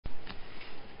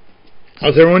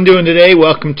How's everyone doing today?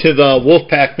 Welcome to the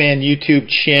Wolfpack Man YouTube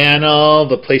channel,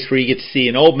 the place where you get to see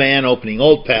an old man opening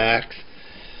old packs.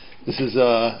 This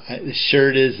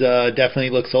shirt is definitely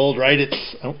looks old, right?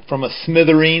 It's from a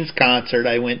Smithereens concert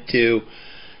I went to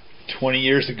 20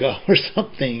 years ago or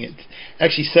something. It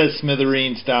actually says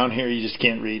Smithereens down here. You just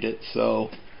can't read it. So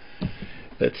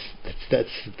that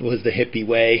was the hippie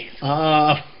way.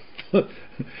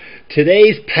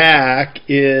 Today's pack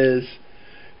is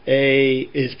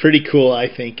pretty cool, I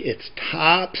think. It's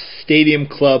Topps Stadium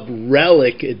Club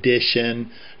Relic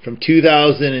Edition from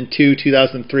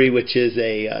 2002-2003, which is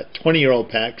a 20-year-old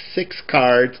pack, 6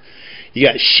 cards. You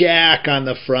got Shaq on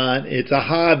the front. It's a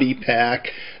hobby pack.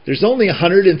 There's only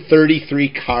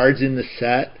 133 cards in the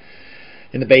set,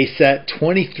 in the base set.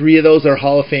 23 of those are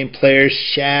Hall of Fame players: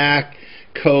 Shaq,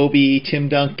 Kobe, Tim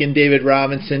Duncan, David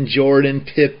Robinson, Jordan,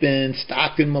 Pippen,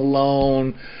 Stockton,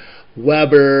 Malone,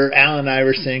 Weber, Allen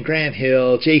Iverson, Grant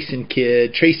Hill, Jason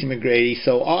Kidd, Tracy McGrady.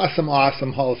 So awesome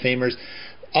Hall of Famers.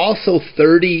 Also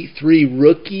 33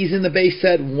 rookies in the base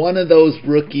set. One of those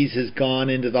rookies has gone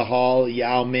into the Hall,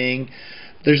 Yao Ming.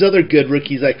 There's other good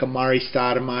rookies like Amare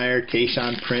Stoudemire,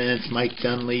 Tayshaun Prince, Mike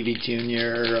Dunleavy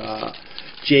Jr.,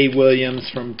 Jay Williams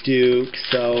from Duke.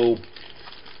 So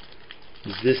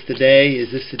is this the day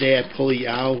I pull a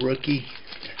Yao rookie?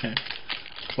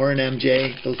 Or an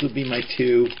MJ? Those would be my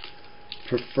two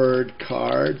preferred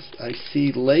cards. I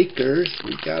see Lakers.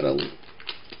 We got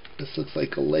this looks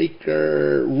like a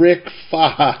Laker. Rick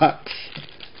Fox.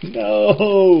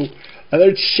 No,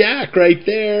 there's Shaq right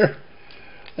there.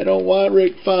 I don't want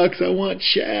Rick Fox. I want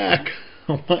Shaq.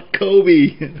 I want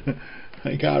Kobe.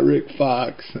 I got Rick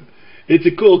Fox. It's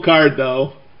a cool card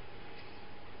though.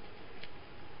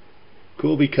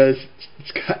 Cool because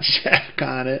it's got Shaq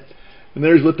on it. And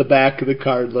there's what the back of the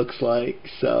card looks like.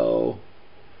 So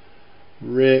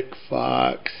Rick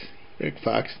Fox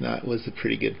was a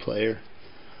pretty good player.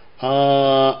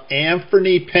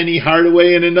 Anfernee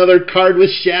Hardaway, and another card with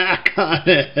Shaq on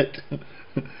it.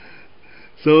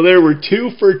 So there were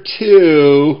 2 for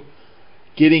 2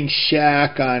 getting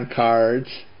Shaq on cards.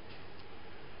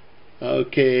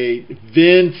 Okay,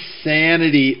 Vince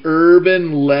Sanity,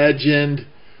 Urban Legend.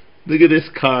 Look at this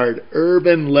card.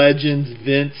 Urban Legends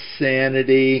Vince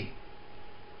Sanity.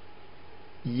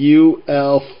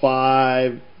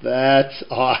 UL5. That's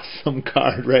awesome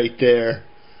card right there.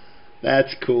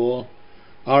 That's cool.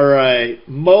 Alright.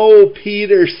 Mo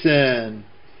Peterson.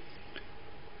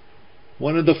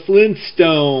 One of the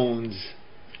Flintstones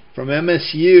from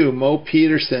MSU. Mo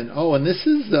Peterson. Oh, and this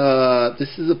is a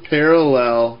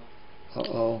parallel.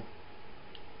 Uh-oh.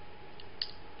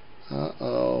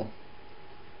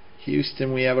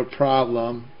 Houston, we have a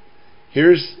problem.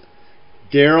 Here's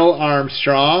Daryl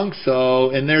Armstrong.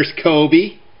 So, and there's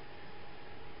Kobe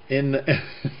in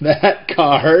that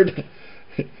card.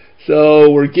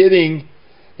 So we're getting,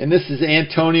 and this is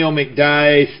Antonio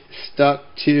McDyess stuck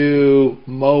to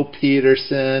Mo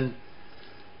Peterson.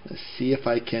 Let's see if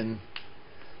I can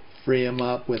free him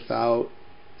up without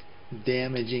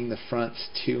damaging the fronts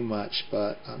too much,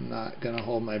 but I'm not going to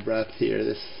hold my breath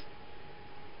here.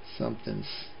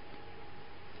 Something's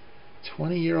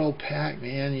 20-year-old pack,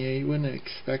 man. You wouldn't have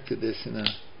expected this in a...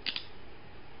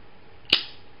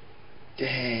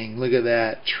 Dang, look at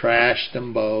that. Trashed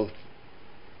them both.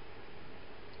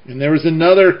 And there was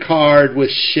another card with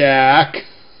Shaq.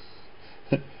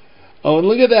 Oh, and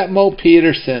look at that Mo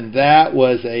Peterson. That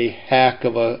was a heck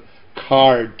of a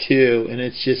card, too. And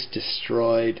it's just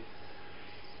destroyed.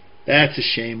 That's a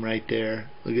shame right there.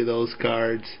 Look at those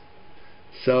cards.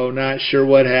 So, not sure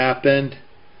what happened.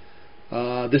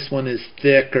 This one is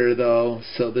thicker though,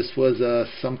 so this was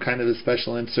some kind of a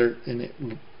special insert in it.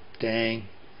 Dang.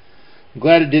 I'm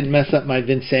glad it didn't mess up my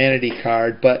Vinsanity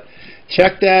card, but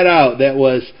check that out. That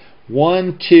was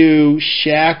 1, 2,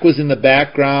 Shaq was in the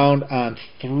background on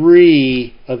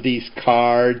 3 of these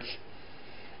cards,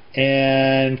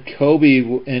 and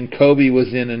Kobe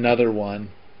was in another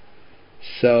one.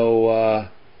 So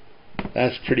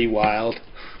that's pretty wild.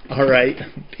 Alright,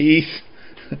 peace.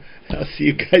 I'll see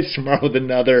you guys tomorrow with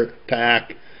another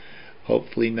pack.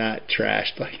 Hopefully not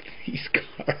trashed like these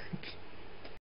cards.